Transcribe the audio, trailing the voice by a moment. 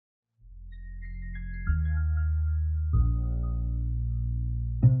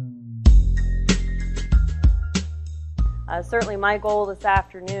Certainly my goal this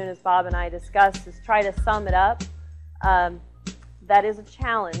afternoon, as Bob and I discussed, is try to sum it up. That is a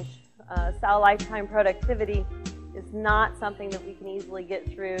challenge. Sow lifetime productivity is not something that we can easily get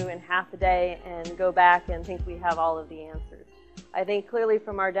through in half a day and go back and think we have all of the answers. I think clearly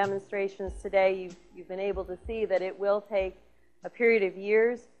from our demonstrations today, you've been able to see that it will take a period of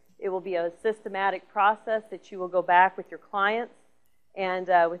years. It will be a systematic process that you will go back with your clients and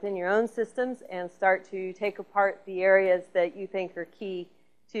within your own systems and start to take apart the areas that you think are key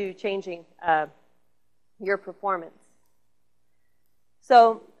to changing your performance.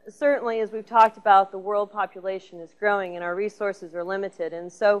 So certainly, as we've talked about, the world population is growing and our resources are limited.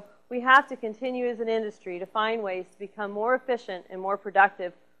 And so we have to continue as an industry to find ways to become more efficient and more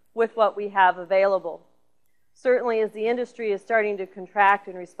productive with what we have available. Certainly, as the industry is starting to contract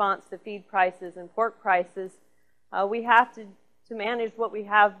in response to feed prices and pork prices, we have to manage what we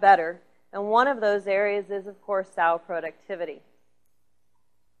have better. And one of those areas is, of course, sow productivity.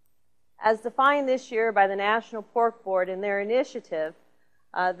 As defined this year by the National Pork Board in their initiative,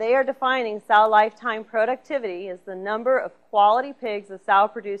 they are defining sow lifetime productivity as the number of quality pigs a sow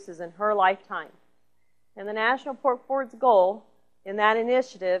produces in her lifetime. And the National Pork Board's goal in that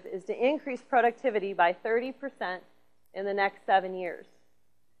initiative is to increase productivity by 30% in the next 7 years.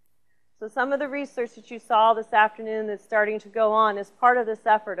 So some of the research that you saw this afternoon that's starting to go on is part of this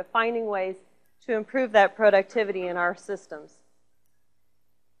effort of finding ways to improve that productivity in our systems.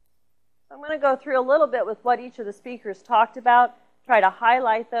 So I'm going to go through a little bit with what each of the speakers talked about, try to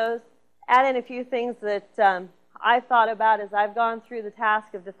highlight those, add in a few things that I've thought about as I've gone through the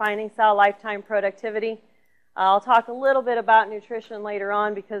task of defining sow lifetime productivity. I'll talk a little bit about nutrition later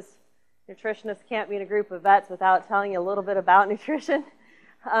on because nutritionists can't be in a group of vets without telling you a little bit about nutrition.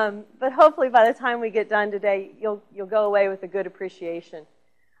 But hopefully by the time we get done today, you'll go away with a good appreciation.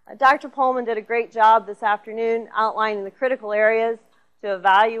 Dr. Pullman did a great job this afternoon outlining the critical areas to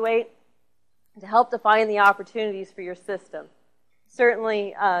evaluate to help define the opportunities for your system.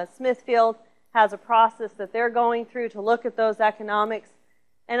 Certainly, Smithfield has a process that they're going through to look at those economics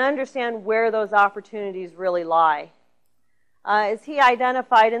and understand where those opportunities really lie. As he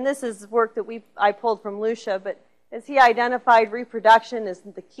identified, and this is work that I pulled from Lucia, but as he identified, reproduction is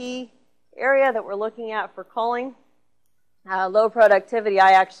the key area that we're looking at for culling. Low productivity,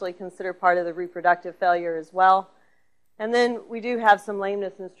 I actually consider part of the reproductive failure as well. And then we do have some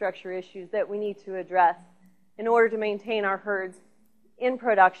lameness and structure issues that we need to address in order to maintain our herds in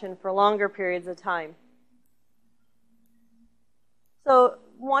production for longer periods of time. So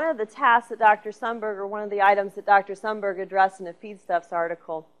one of the tasks that Dr. Sundberg, or one of the items that Dr. Sundberg addressed in a Feedstuffs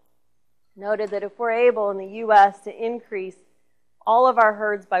article, noted that if we're able in the U.S. to increase all of our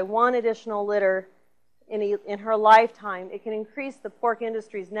herds by 1 additional litter in her lifetime, it can increase the pork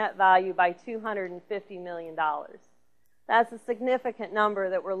industry's net value by $250 million. That's a significant number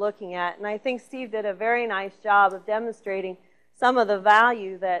that we're looking at, and I think Steve did a very nice job of demonstrating some of the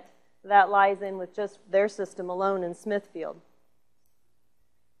value that lies in with just their system alone in Smithfield.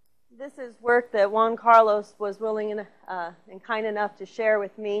 This is work that Juan Carlos was willing and kind enough to share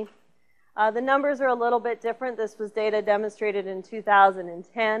with me. The numbers are a little bit different. This was data demonstrated in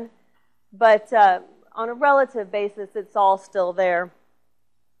 2010, but on a relative basis, it's all still there.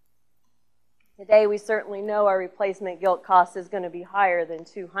 Today, we certainly know our replacement gilt cost is going to be higher than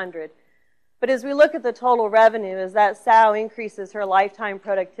 $200. But as we look at the total revenue, as that sow increases her lifetime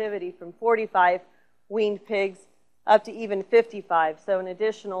productivity from 45 weaned pigs up to even 55, so an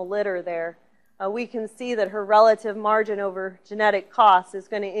additional litter there, we can see that her relative margin over genetic costs is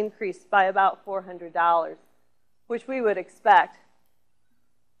going to increase by about $400, which we would expect.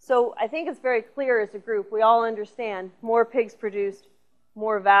 So I think it's very clear as a group, we all understand more pigs produced,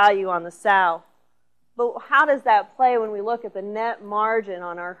 more value on the sow. But how does that play when we look at the net margin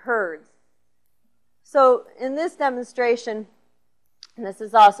on our herds? So in this demonstration, and this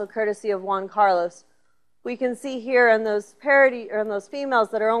is also courtesy of Juan Carlos, we can see here in those females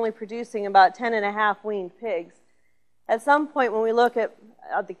that are only producing about 10.5 weaned pigs, at some point when we look at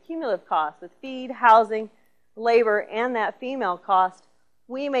the cumulative cost with feed, housing, labor, and that female cost,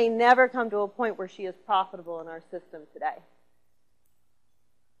 we may never come to a point where she is profitable in our system today.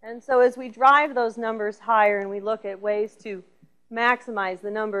 And so as we drive those numbers higher and we look at ways to maximize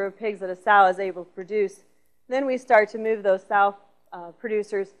the number of pigs that a sow is able to produce, then we start to move those sow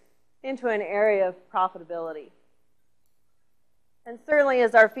producers into an area of profitability. And certainly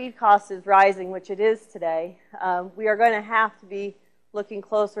as our feed cost is rising, which it is today, we are going to have to be looking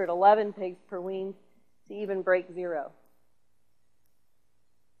closer at 11 pigs per wean to even break zero.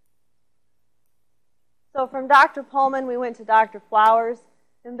 So from Dr. Pullman, we went to Dr. Flowers.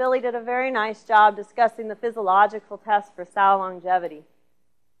 And Billy did a very nice job discussing the physiological test for sow longevity.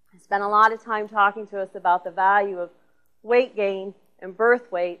 He spent a lot of time talking to us about the value of weight gain and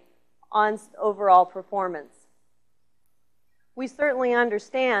birth weight on overall performance. We certainly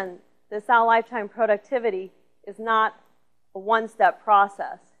understand that sow lifetime productivity is not a one-step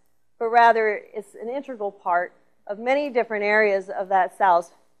process, but rather it's an integral part of many different areas of that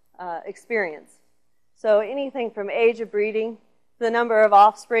sow's experience. So anything from age of breeding, the number of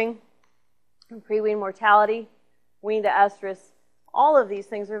offspring, pre-wean mortality, wean to estrus, all of these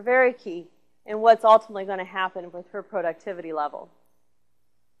things are very key in what's ultimately going to happen with her productivity level.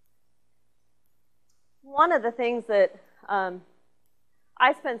 One of the things that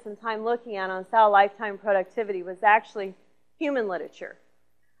I spent some time looking at on sow lifetime productivity was actually human literature.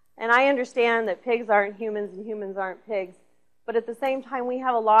 And I understand that pigs aren't humans and humans aren't pigs, but at the same time we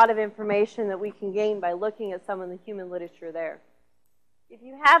have a lot of information that we can gain by looking at some of the human literature there. If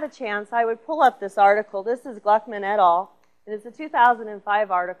you have a chance, I would pull up this article. This is Gluckman et al. And it's a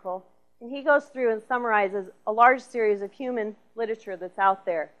 2005 article. And he goes through and summarizes a large series of human literature that's out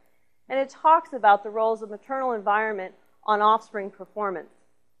there. And it talks about the roles of maternal environment on offspring performance.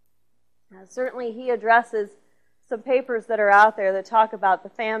 Certainly he addresses some papers that are out there that talk about the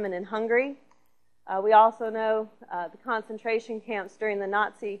famine in Hungary. We also know the concentration camps during the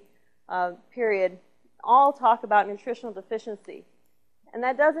Nazi period all talk about nutritional deficiency. And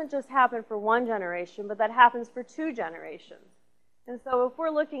that doesn't just happen for one generation, but that happens for 2 generations. And so if we're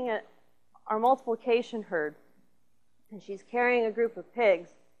looking at our multiplication herd, and she's carrying a group of pigs,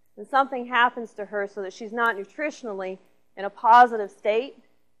 and something happens to her so that she's not nutritionally in a positive state,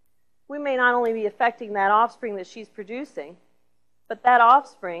 we may not only be affecting that offspring that she's producing, but that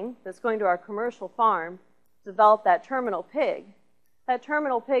offspring that's going to our commercial farm to develop that terminal pig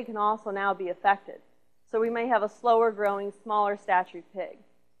can also now be affected. So we may have a slower growing, smaller statured pig.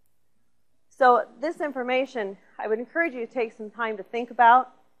 So this information, I would encourage you to take some time to think about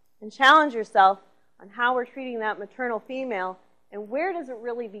and challenge yourself on how we're treating that maternal female and where does it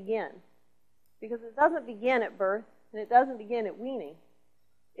really begin. Because it doesn't begin at birth and it doesn't begin at weaning.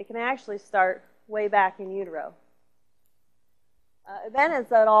 It can actually start way back in utero.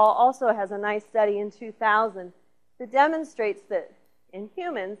 Lameness et al. Also has a nice study in 2000 that demonstrates that in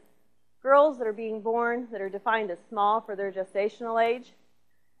humans, girls that are being born that are defined as small for their gestational age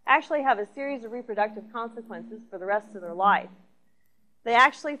actually have a series of reproductive consequences for the rest of their life. They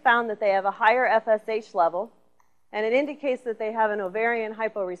actually found that they have a higher FSH level, and it indicates that they have an ovarian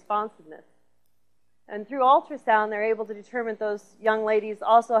hyporesponsiveness. And through ultrasound, they're able to determine those young ladies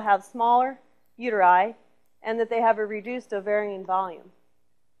also have smaller uteri and that they have a reduced ovarian volume.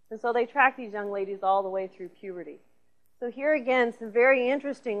 And so they track these young ladies all the way through puberty. So here again, some very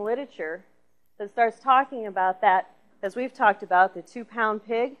interesting literature that starts talking about that, as we've talked about, the 2-pound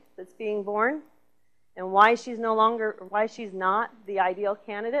pig that's being born and why she's not the ideal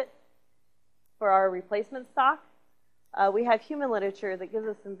candidate for our replacement stock. We have human literature that gives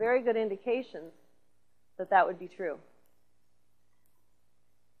us some very good indications that that would be true.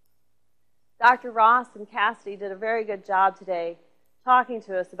 Dr. Ross and Cassidy did a very good job today talking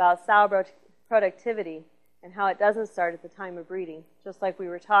to us about sow productivity and how it doesn't start at the time of breeding, just like we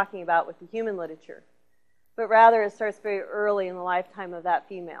were talking about with the human literature, but rather it starts very early in the lifetime of that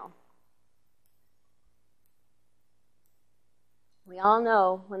female. We all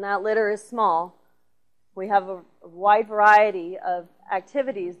know when that litter is small, we have a wide variety of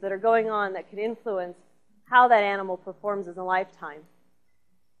activities that are going on that could influence how that animal performs in a lifetime.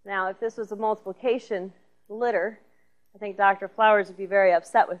 Now, if this was a multiplication litter, I think Dr. Flowers would be very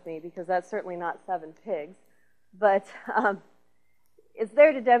upset with me because that's certainly not 7 pigs. But it's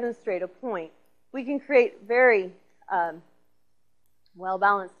there to demonstrate a point. We can create very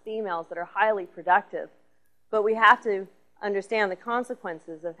well-balanced females that are highly productive, but we have to understand the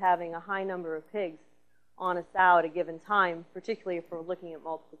consequences of having a high number of pigs on a sow at a given time, particularly if we're looking at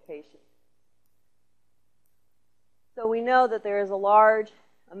multiplication. So we know that there is a large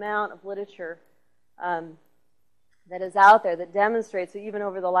amount of literature that is out there that demonstrates that even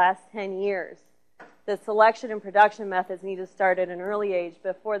over the last 10 years, the selection and production methods need to start at an early age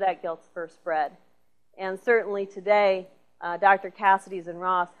before that gilt's first bred. And certainly today, Dr. Cassidy's and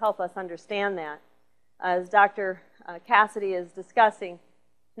Ross help us understand that. As Dr. Cassidy is discussing,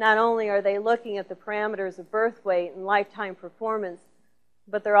 not only are they looking at the parameters of birth weight and lifetime performance,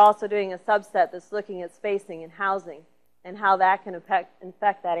 but they're also doing a subset that's looking at spacing and housing and how that can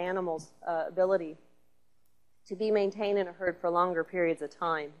affect that animal's ability to be maintained in a herd for longer periods of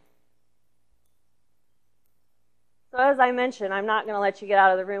time. So as I mentioned, I'm not going to let you get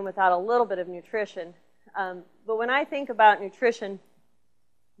out of the room without a little bit of nutrition. But when I think about nutrition,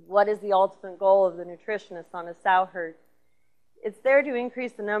 What is the ultimate goal of the nutritionist on a sow herd? It's there to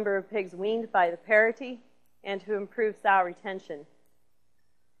increase the number of pigs weaned by the parity and to improve sow retention.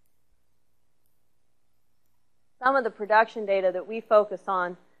 Some of the production data that we focus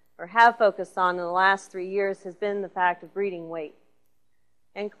on or have focused on in the last 3 years has been the fact of breeding weight.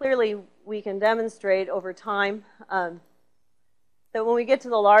 And clearly we can demonstrate over time that when we get to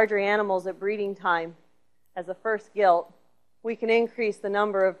the larger animals at breeding time as a first gilt, we can increase the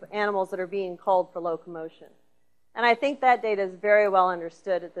number of animals that are being culled for locomotion. And I think that data is very well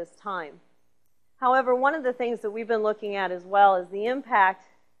understood at this time. However, one of the things that we've been looking at as well is the impact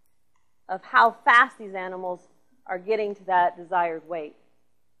of how fast these animals are getting to that desired weight.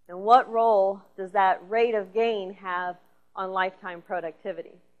 And what role does that rate of gain have on lifetime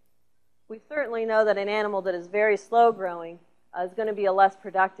productivity? We certainly know that an animal that is very slow growing is going to be a less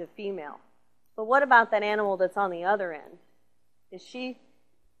productive female. But what about that animal that's on the other end? Is she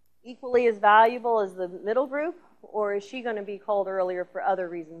equally as valuable as the middle group, or is she going to be culled earlier for other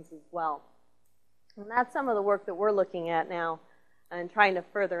reasons as well? And that's some of the work that we're looking at now and trying to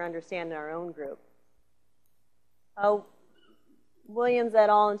further understand in our own group. Williams et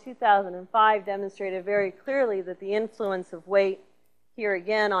al. In 2005 demonstrated very clearly that the influence of weight, here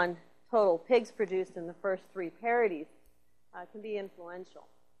again on total pigs produced in the first 3 parities, can be influential.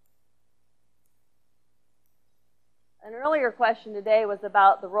 An earlier question today was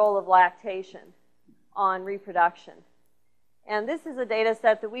about the role of lactation on reproduction. And this is a data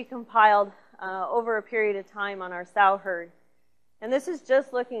set that we compiled over a period of time on our sow herd. And this is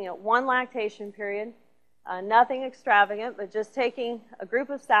just looking at one lactation period, nothing extravagant, but just taking a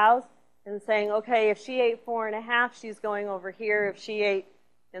group of sows and saying, okay, if she ate 4.5, she's going over here. If she ate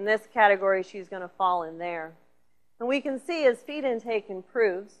in this category, she's going to fall in there. And we can see as feed intake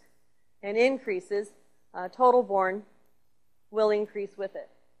improves and increases, total born will increase with it.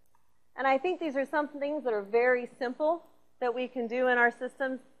 And I think these are some things that are very simple that we can do in our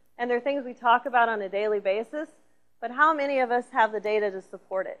systems, and they're things we talk about on a daily basis, but how many of us have the data to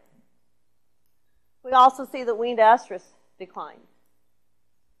support it? We also see that weaned estrus declines,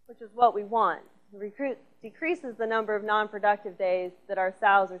 which is what we want. It decreases the number of non-productive days that our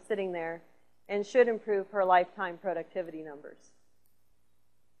sows are sitting there and should improve her lifetime productivity numbers.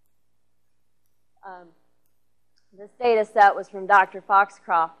 This data set was from Dr.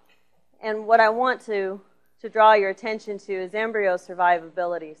 Foxcroft, and what I want to draw your attention to is embryo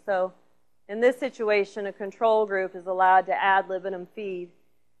survivability. So in this situation, a control group is allowed to ad libitum feed,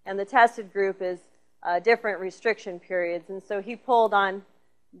 and the tested group is different restriction periods. And so he pulled on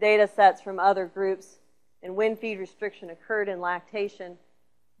data sets from other groups, and when feed restriction occurred in lactation.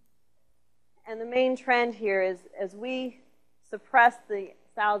 And the main trend here is as we suppress the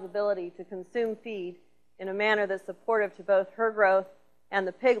sow's ability to consume feed in a manner that's supportive to both her growth and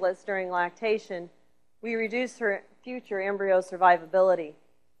the piglets during lactation, we reduce her future embryo survivability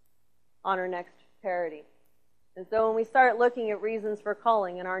on her next parity. And so when we start looking at reasons for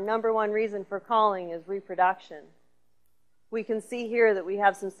culling, and our number one reason for culling is reproduction, we can see here that we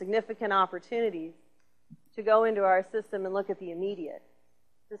have some significant opportunities to go into our system and look at the immediate.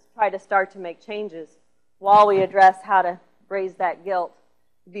 Just try to start to make changes while we address how to raise that gilt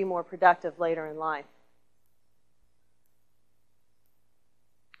to be more productive later in life.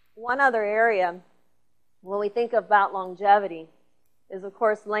 One other area when we think about longevity is, of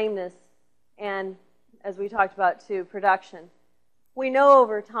course, lameness and, as we talked about too, production. We know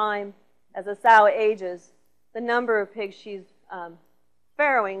over time, as a sow ages, the number of pigs she's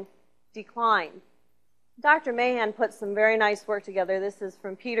farrowing declines. Dr. Mayhand put some very nice work together. This is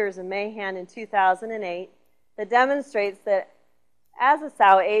from Peters and Mayhand in 2008 that demonstrates that as a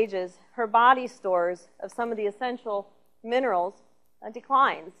sow ages, her body stores of some of the essential minerals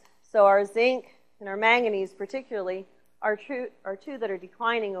declines. So our zinc and our manganese particularly are two that are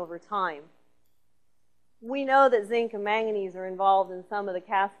declining over time. We know that zinc and manganese are involved in some of the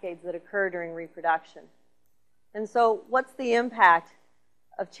cascades that occur during reproduction. And so what's the impact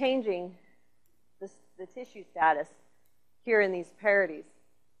of changing the tissue status here in these parities?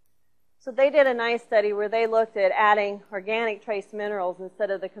 So they did a nice study where they looked at adding organic trace minerals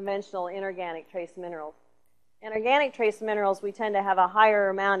instead of the conventional inorganic trace minerals. In organic trace minerals, we tend to have a higher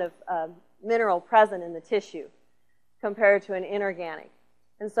amount of mineral present in the tissue compared to an inorganic.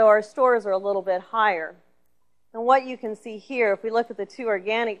 And so our stores are a little bit higher. And what you can see here, if we look at the 2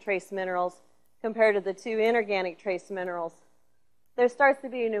 organic trace minerals compared to the 2 inorganic trace minerals, there starts to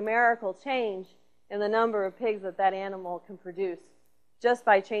be a numerical change in the number of pigs that that animal can produce just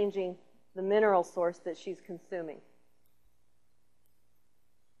by changing the mineral source that she's consuming.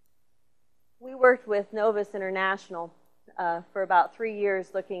 We worked with Novus International for about 3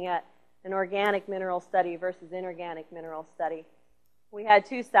 years looking at an organic mineral study versus inorganic mineral study. We had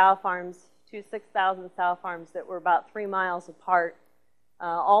two sow farms, two 6,000 sow farms that were about 3 miles apart,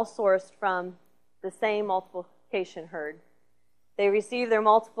 all sourced from the same multiplication herd. They received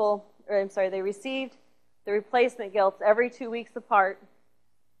they received the replacement gilts every 2 weeks apart,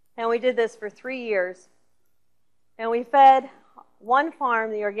 and we did this for 3 years. And we fed one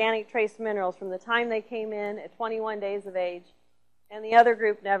farm the organic trace minerals from the time they came in at 21 days of age, and the other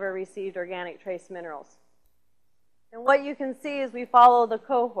group never received organic trace minerals. And what you can see is we follow the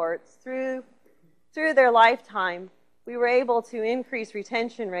cohorts through their lifetime. We were able to increase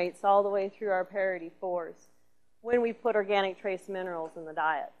retention rates all the way through our parity 4s when we put organic trace minerals in the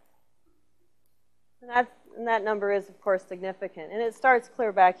diet. And that number is, of course, significant. And it starts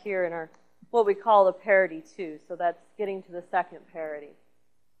clear back here in our what we call the parity 2. So that's getting to the second parity.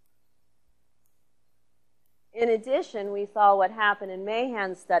 In addition, we saw what happened in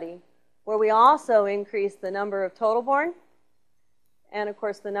Mayhand's study, where we also increased the number of total born and, of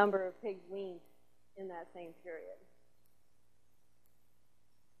course, the number of pigs weaned in that same period.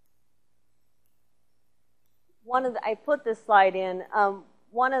 I put this slide in.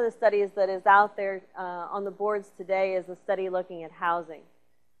 One of the studies that is out there on the boards today is a study looking at housing.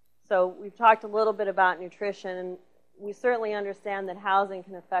 So we've talked a little bit about nutrition, and we certainly understand that housing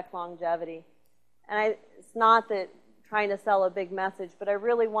can affect longevity. And it's not that trying to sell a big message, but I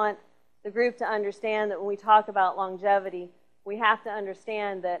really want the group to understand that when we talk about longevity, we have to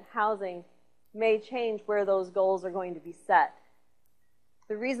understand that housing may change where those goals are going to be set.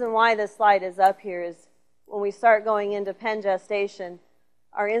 The reason why this slide is up here is when we start going into pen gestation,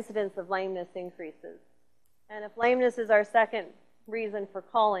 our incidence of lameness increases. And if lameness is our second reason for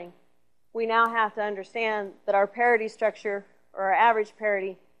culling, we now have to understand that our parity structure, or our average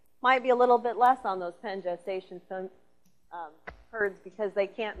parity, might be a little bit less on those pen gestation herds because they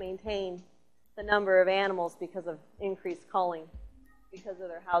can't maintain the number of animals because of increased culling, because of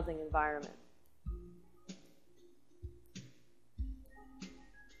their housing environment.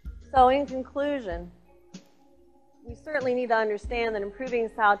 So in conclusion, we certainly need to understand that improving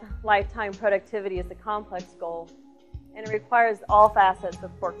sow lifetime productivity is a complex goal, and it requires all facets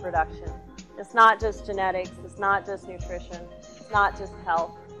of pork production. It's not just genetics, it's not just nutrition, it's not just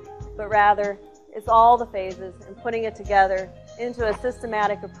health, but rather it's all the phases and putting it together into a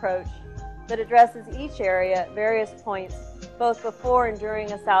systematic approach that addresses each area at various points, both before and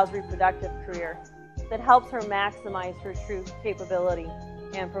during a sow's reproductive career, that helps her maximize her true capability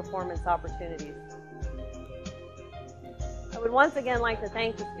and performance opportunities. I would once again like to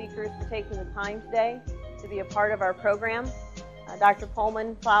thank the speakers for taking the time today to be a part of our program. Dr.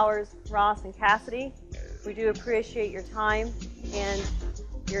 Pullman, Flowers, Ross, and Cassidy, we do appreciate your time and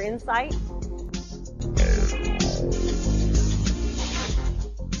your insight.